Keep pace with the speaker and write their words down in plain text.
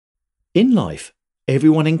In life,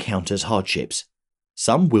 everyone encounters hardships.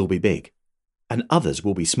 Some will be big, and others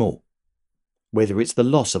will be small. Whether it's the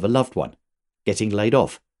loss of a loved one, getting laid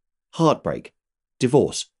off, heartbreak,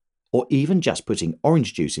 divorce, or even just putting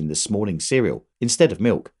orange juice in this morning's cereal instead of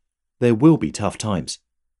milk, there will be tough times.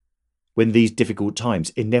 When these difficult times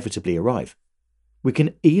inevitably arrive, we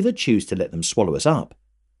can either choose to let them swallow us up,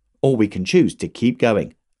 or we can choose to keep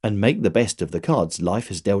going and make the best of the cards life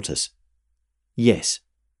has dealt us. Yes,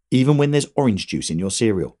 even when there's orange juice in your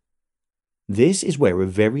cereal. This is where a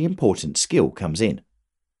very important skill comes in.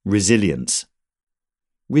 Resilience.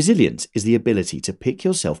 Resilience is the ability to pick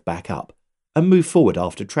yourself back up and move forward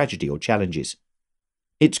after tragedy or challenges.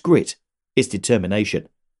 It's grit, it's determination,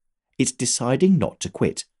 it's deciding not to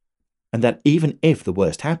quit, and that even if the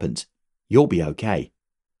worst happens, you'll be okay.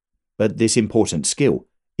 But this important skill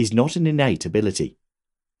is not an innate ability.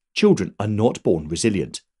 Children are not born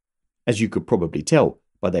resilient, as you could probably tell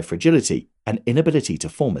by their fragility and inability to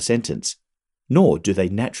form a sentence, nor do they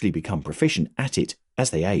naturally become proficient at it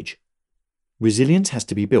as they age. Resilience has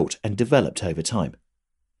to be built and developed over time,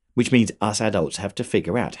 which means us adults have to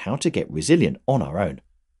figure out how to get resilient on our own.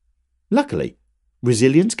 Luckily,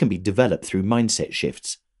 resilience can be developed through mindset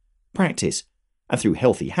shifts, practice, and through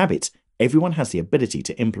healthy habits everyone has the ability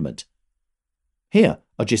to implement. Here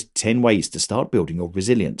are just 10 ways to start building your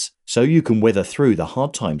resilience so you can weather through the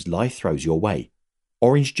hard times life throws your way,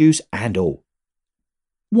 orange juice and all.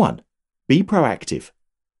 1. Be proactive.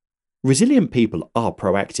 Resilient people are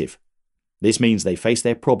proactive. This means they face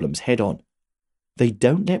their problems head on. They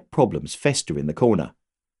don't let problems fester in the corner,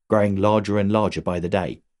 growing larger and larger by the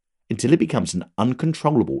day, until it becomes an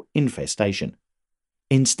uncontrollable infestation.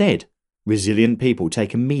 Instead, resilient people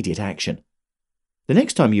take immediate action. The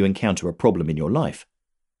next time you encounter a problem in your life,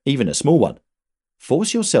 even a small one,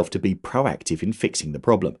 force yourself to be proactive in fixing the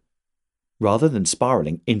problem. Rather than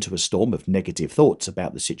spiraling into a storm of negative thoughts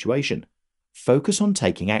about the situation, focus on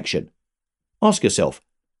taking action. Ask yourself,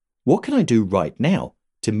 what can I do right now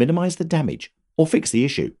to minimize the damage or fix the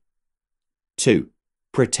issue? 2.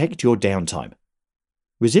 Protect your downtime.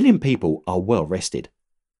 Resilient people are well rested.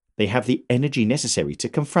 They have the energy necessary to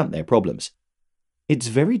confront their problems. It's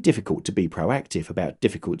very difficult to be proactive about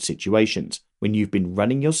difficult situations when you've been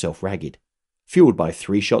running yourself ragged, fueled by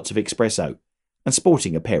 3 shots of espresso and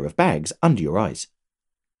sporting a pair of bags under your eyes.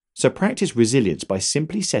 So practice resilience by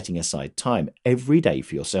simply setting aside time every day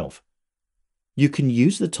for yourself. You can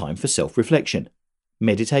use the time for self-reflection,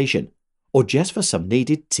 meditation, or just for some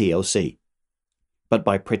needed TLC. But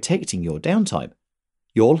by protecting your downtime,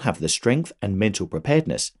 you'll have the strength and mental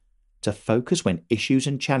preparedness to focus when issues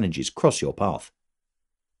and challenges cross your path.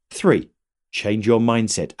 3. Change your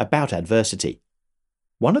mindset about adversity.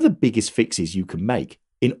 One of the biggest fixes you can make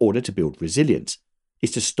in order to build resilience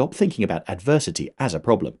is to stop thinking about adversity as a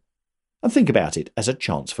problem and think about it as a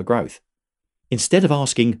chance for growth. Instead of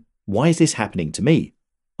asking, why is this happening to me?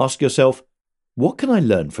 Ask yourself, what can I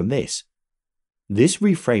learn from this? This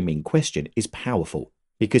reframing question is powerful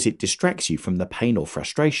because it distracts you from the pain or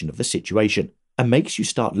frustration of the situation and makes you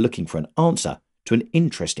start looking for an answer to an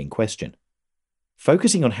interesting question.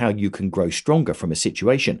 Focusing on how you can grow stronger from a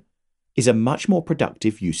situation is a much more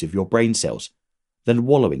productive use of your brain cells than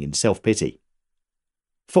wallowing in self-pity.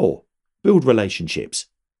 4. Build relationships.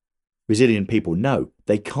 Resilient people know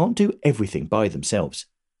they can't do everything by themselves.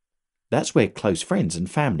 That's where close friends and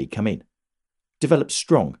family come in. Develop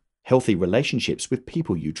strong, healthy relationships with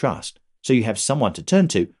people you trust, so you have someone to turn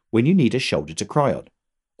to when you need a shoulder to cry on,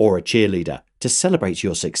 or a cheerleader to celebrate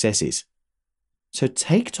your successes. So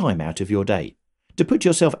take time out of your day to put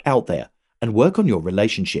yourself out there and work on your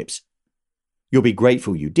relationships. You'll be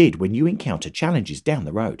grateful you did when you encounter challenges down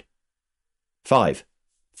the road. 5.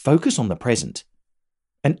 Focus on the present.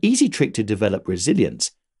 An easy trick to develop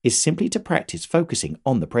resilience is simply to practice focusing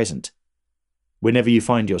on the present. Whenever you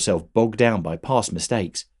find yourself bogged down by past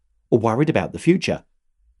mistakes or worried about the future,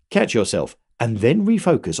 catch yourself and then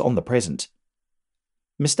refocus on the present.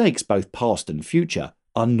 Mistakes, both past and future,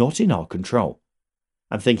 are not in our control,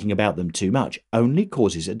 and thinking about them too much only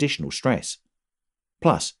causes additional stress.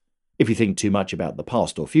 Plus, if you think too much about the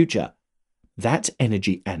past or future, that's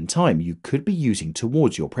energy and time you could be using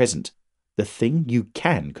towards your present, the thing you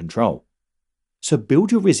can control. So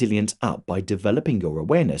build your resilience up by developing your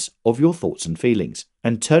awareness of your thoughts and feelings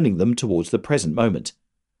and turning them towards the present moment,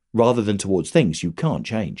 rather than towards things you can't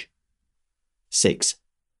change. 6.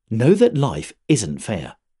 Know that life isn't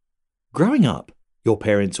fair. Growing up, your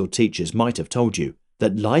parents or teachers might have told you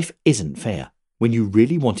that life isn't fair when you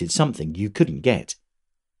really wanted something you couldn't get.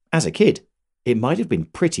 As a kid, it might have been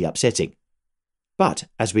pretty upsetting. But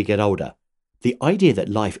as we get older, the idea that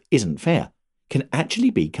life isn't fair can actually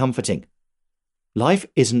be comforting. Life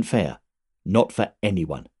isn't fair, not for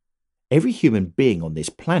anyone. Every human being on this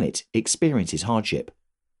planet experiences hardship,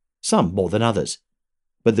 some more than others,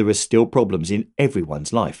 but there are still problems in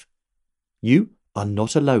everyone's life. You are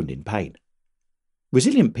not alone in pain.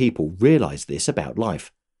 Resilient people realize this about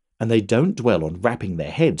life, and they don't dwell on wrapping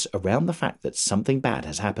their heads around the fact that something bad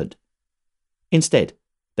has happened. Instead,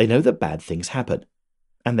 they know that bad things happen,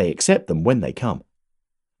 and they accept them when they come.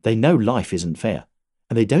 They know life isn't fair,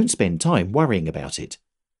 and they don't spend time worrying about it.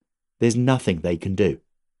 There's nothing they can do.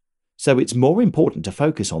 So it's more important to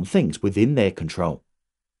focus on things within their control.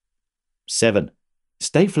 7.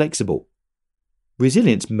 Stay flexible.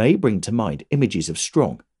 Resilience may bring to mind images of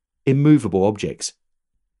strong, immovable objects,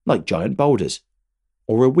 like giant boulders,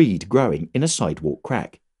 or a weed growing in a sidewalk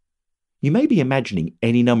crack. You may be imagining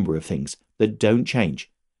any number of things that don't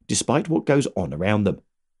change, despite what goes on around them.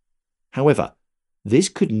 However, this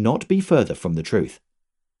could not be further from the truth.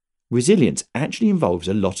 Resilience actually involves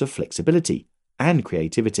a lot of flexibility and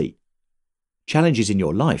creativity. Challenges in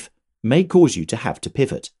your life may cause you to have to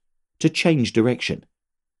pivot, to change direction.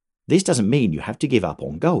 This doesn't mean you have to give up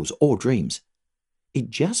on goals or dreams. It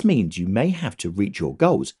just means you may have to reach your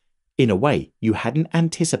goals in a way you hadn't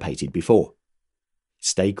anticipated before.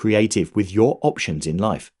 Stay creative with your options in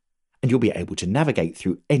life, and you'll be able to navigate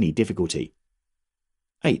through any difficulty.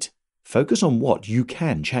 8. Focus on what you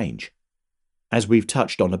can change. As we've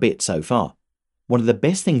touched on a bit so far, one of the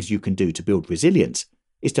best things you can do to build resilience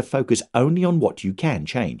is to focus only on what you can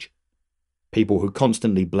change. People who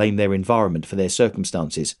constantly blame their environment for their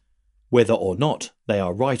circumstances, whether or not they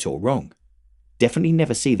are right or wrong, definitely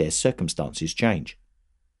never see their circumstances change.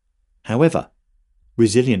 However,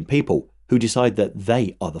 resilient people who decide that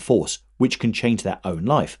they are the force which can change their own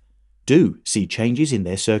life do see changes in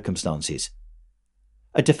their circumstances.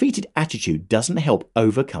 A defeated attitude doesn't help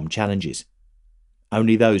overcome challenges.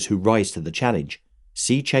 Only those who rise to the challenge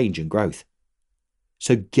see change and growth.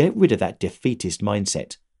 So get rid of that defeatist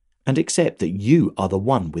mindset and accept that you are the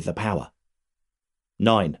one with the power.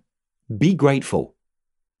 9. Be grateful.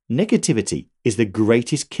 Negativity is the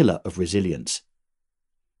greatest killer of resilience.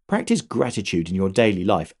 Practice gratitude in your daily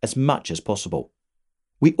life as much as possible.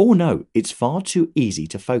 We all know it's far too easy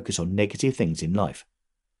to focus on negative things in life.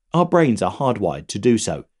 Our brains are hardwired to do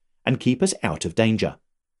so and keep us out of danger.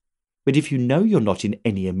 But if you know you're not in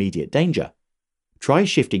any immediate danger, try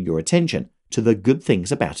shifting your attention to the good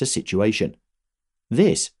things about a situation.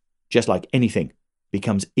 This, just like anything,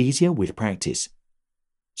 becomes easier with practice.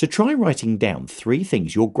 So try writing down 3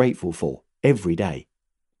 things you're grateful for every day.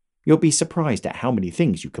 You'll be surprised at how many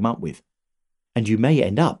things you come up with, and you may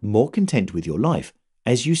end up more content with your life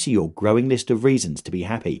as you see your growing list of reasons to be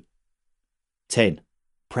happy. 10.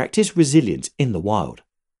 Practice resilience in the wild.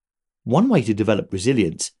 One way to develop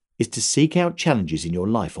resilience is to seek out challenges in your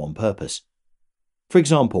life on purpose. For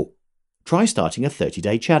example, try starting a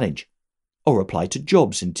 30-day challenge, or apply to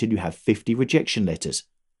jobs until you have 50 rejection letters,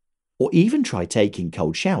 or even try taking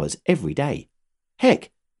cold showers every day.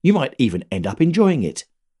 Heck, you might even end up enjoying it.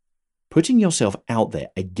 Putting yourself out there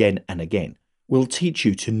again and again will teach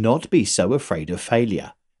you to not be so afraid of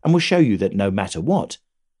failure, and will show you that no matter what,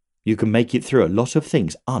 you can make it through a lot of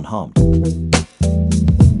things unharmed.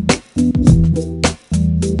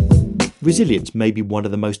 Resilience may be one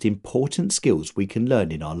of the most important skills we can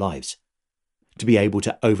learn in our lives. To be able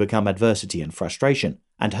to overcome adversity and frustration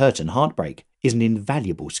and hurt and heartbreak is an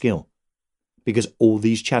invaluable skill, because all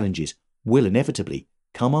these challenges will inevitably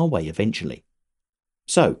come our way eventually.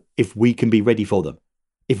 So, if we can be ready for them,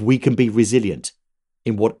 if we can be resilient,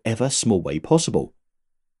 in whatever small way possible,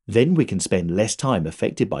 then we can spend less time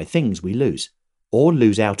affected by things we lose or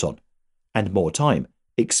lose out on, and more time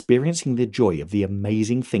experiencing the joy of the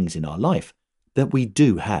amazing things in our life that we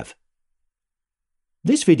do have.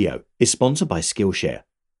 This video is sponsored by Skillshare.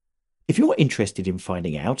 If you're interested in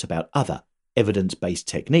finding out about other evidence-based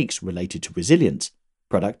techniques related to resilience,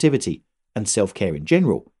 productivity, and self-care in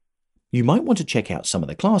general, you might want to check out some of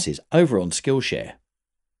the classes over on Skillshare.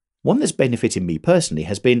 One that's benefited me personally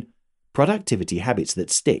has been Productivity Habits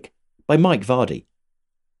That Stick by Mike Vardy.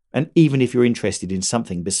 And even if you're interested in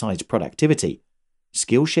something besides productivity,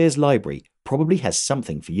 Skillshare's library probably has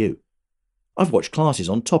something for you. I've watched classes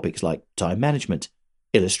on topics like time management,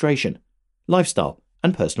 illustration, lifestyle,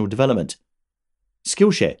 and personal development.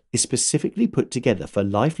 Skillshare is specifically put together for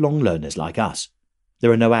lifelong learners like us.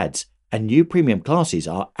 There are no ads, and new premium classes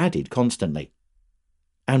are added constantly.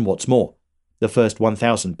 And what's more, the first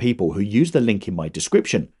 1,000 people who use the link in my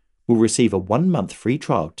description will receive a 1-month free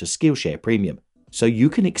trial to Skillshare Premium, so you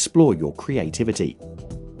can explore your creativity.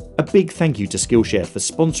 A big thank you to Skillshare for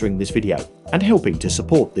sponsoring this video and helping to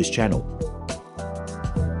support this channel.